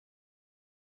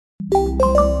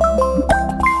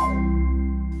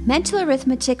Mental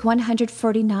Arithmetic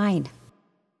 149.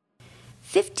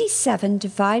 57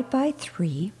 divided by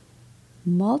 3,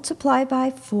 multiply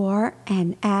by 4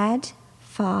 and add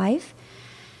 5.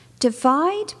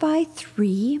 Divide by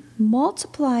 3,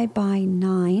 multiply by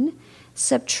 9,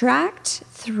 subtract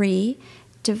 3,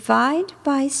 divide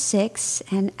by 6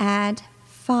 and add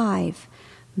 5.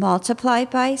 Multiply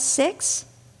by 6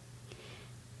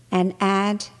 and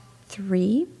add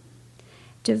 3.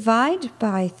 Divide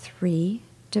by 3,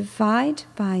 divide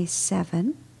by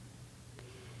 7.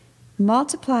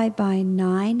 Multiply by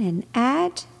 9 and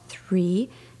add 3.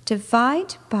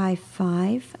 Divide by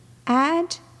 5,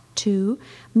 add 2.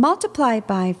 Multiply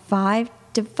by 5,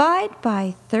 divide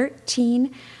by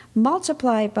 13.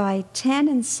 Multiply by 10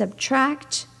 and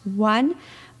subtract 1.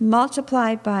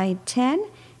 Multiply by 10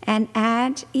 and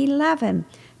add 11.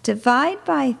 Divide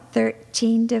by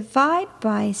 13, divide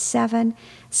by 7,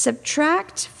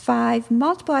 subtract 5,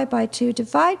 multiply by 2,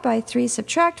 divide by 3,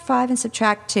 subtract 5, and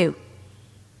subtract 2.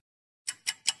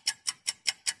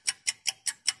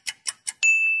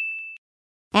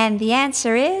 And the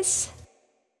answer is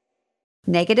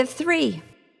 -3.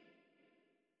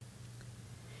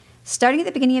 Starting at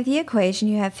the beginning of the equation,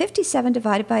 you have 57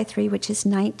 divided by 3, which is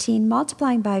 19.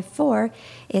 Multiplying by 4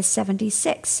 is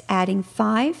 76. Adding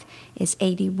 5 is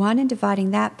 81, and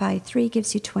dividing that by 3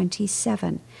 gives you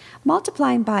 27.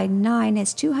 Multiplying by 9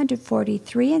 is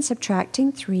 243, and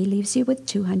subtracting 3 leaves you with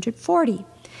 240.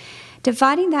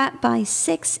 Dividing that by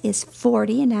 6 is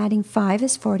 40, and adding 5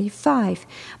 is 45.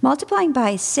 Multiplying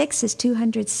by 6 is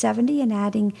 270, and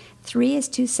adding 3 is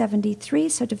 273,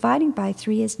 so dividing by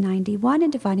 3 is 91,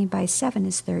 and dividing by 7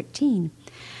 is 13.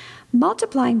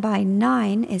 Multiplying by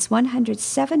 9 is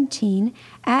 117,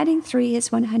 adding 3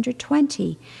 is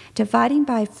 120. Dividing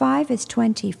by 5 is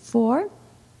 24,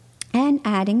 and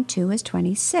adding 2 is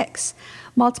 26.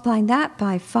 Multiplying that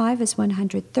by 5 is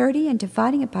 130, and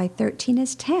dividing it by 13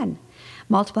 is 10.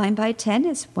 Multiplying by 10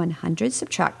 is 100,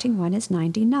 subtracting 1 is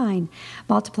 99.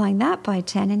 Multiplying that by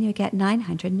 10 and you get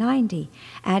 990.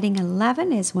 Adding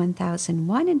 11 is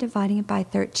 1001, and dividing it by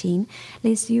 13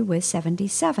 leaves you with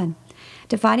 77.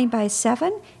 Dividing by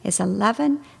 7 is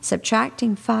 11,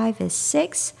 subtracting 5 is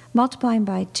 6, multiplying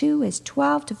by 2 is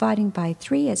 12, dividing by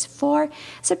 3 is 4,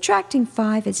 subtracting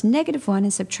 5 is -1,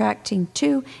 and subtracting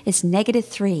 2 is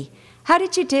 -3. How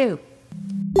did you do?